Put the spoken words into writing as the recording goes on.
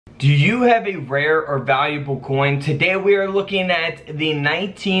Do you have a rare or valuable coin? Today we are looking at the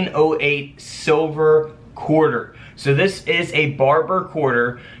 1908 silver quarter. So this is a barber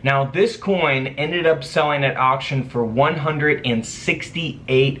quarter. Now this coin ended up selling at auction for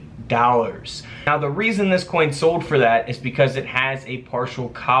 $168. Now the reason this coin sold for that is because it has a partial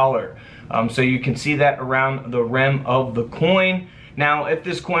collar. So you can see that around the rim of the coin. Now if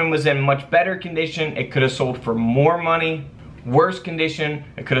this coin was in much better condition, it could have sold for more money. Worse condition,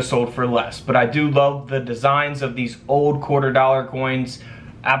 it could have sold for less. But I do love the designs of these old $quarter coins.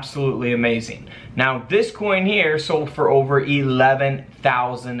 Absolutely amazing. Now this coin here sold for over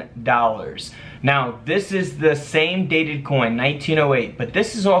 $11,000. Now this is the same dated coin, 1908, but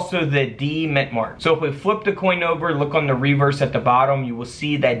this is also the D mint mark. So if we flip the coin over, look on the reverse at the bottom, you will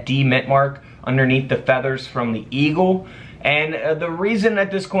see that D mint mark underneath the feathers from the eagle. And the reason that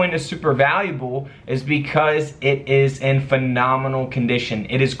this coin is super valuable is because it is in phenomenal condition.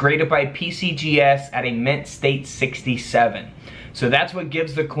 It is graded by PCGS at a mint state 67. So that's what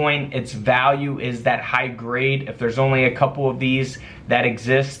gives the coin its value, is that high grade. If there's only a couple of these that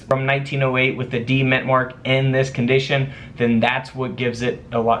exist from 1908 with the D mint mark in this condition, then that's what gives it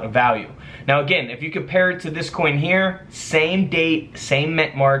a lot of value. Now again, if you compare it to this coin here, same date, same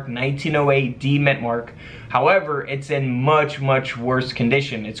mint mark, 1908 D mint mark. However, it's in much worse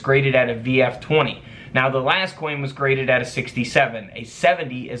condition. It's graded at a VF20. Now the last coin was graded at a 67. A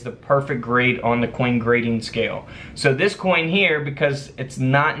 70 is the perfect grade on the coin grading scale. So this coin here, because it's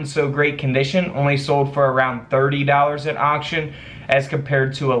not in so great condition, only sold for around $30 at auction as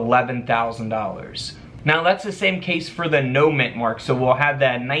compared to $11,000. Now that's the same case for the no mint mark. So we'll have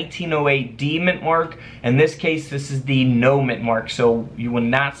that 1908 D mint mark. In this case, this is the no mint mark. So you will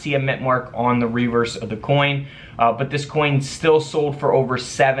not see a mint mark on the reverse of the coin. But this coin still sold for over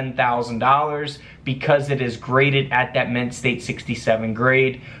 $7,000 because it is graded at that mint state 67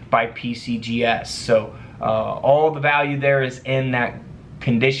 grade by PCGS. So all the value there is in that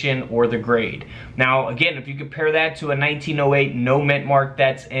condition or the grade. Now again, if you compare that to a 1908 no mint mark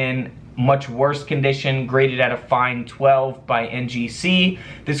that's in much worse condition, graded at a fine 12 by NGC,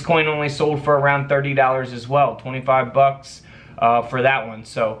 this coin only sold for around $30 as well, 25 bucks for that one.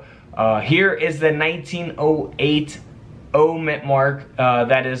 So here is the 1908 O mint mark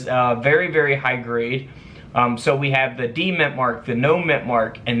that is very high grade. So we have the D mint mark, the no mint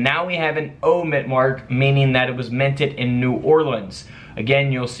mark, and now we have an O mint mark, meaning that it was minted in New Orleans.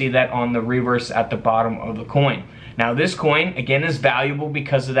 Again, you'll see that on the reverse at the bottom of the coin. Now this coin, again, is valuable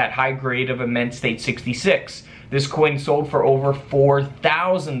because of that high grade of a mint state 66. This coin sold for over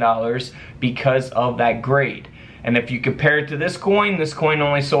 $4,000 because of that grade. And if you compare it to this coin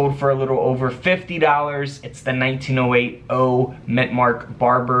only sold for a little over $50. It's the 1908 O mint mark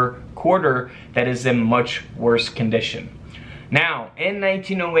barber quarter that is in much worse condition. Now, in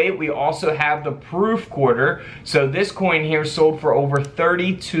 1908, we also have the proof quarter. So this coin here sold for over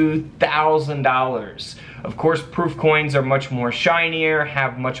 $32,000. Of course, proof coins are much more shinier,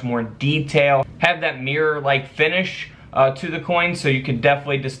 have much more detail, have that mirror-like finish to the coin, so you can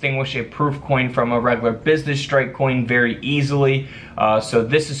definitely distinguish a proof coin from a regular business strike coin very easily. So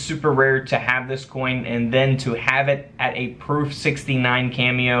this is super rare to have this coin, and then to have it at a proof 69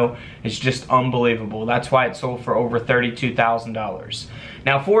 cameo is just unbelievable. That's why it sold for over $32,000.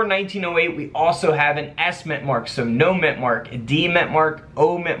 Now for 1908, we also have an S mint mark, so no mint mark, D mint mark,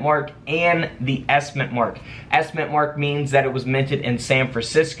 O mint mark, and the S mint mark. S mint mark means that it was minted in San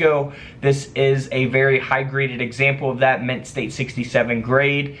Francisco. This is a very high graded example of that, mint state 67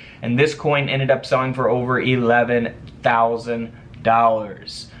 grade, and this coin ended up selling for over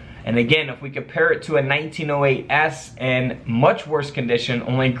 $11,000. And again, if we compare it to a 1908 S in much worse condition,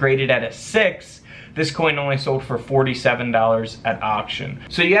 only graded at a 6, this coin only sold for $47 at auction.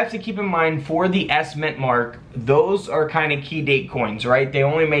 So you have to keep in mind, for the S mint mark, those are kind of key date coins, right? They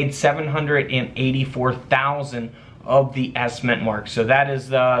only made 784,000 of the S mint mark. So that is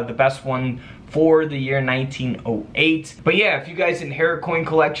the best one for the year 1908. But yeah, if you guys inherit coin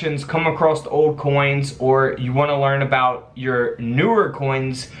collections, come across old coins, or you want to learn about your newer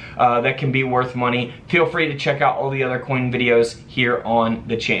coins that can be worth money, feel free to check out all the other coin videos here on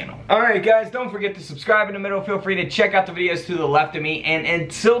the channel. Alright guys, don't forget to subscribe in the middle. Feel free to check out the videos to the left of me, and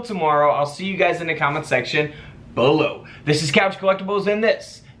until tomorrow, I'll see you guys in the comment section below. This is Couch Collectibles, and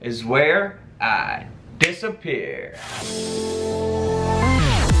this is where I disappear.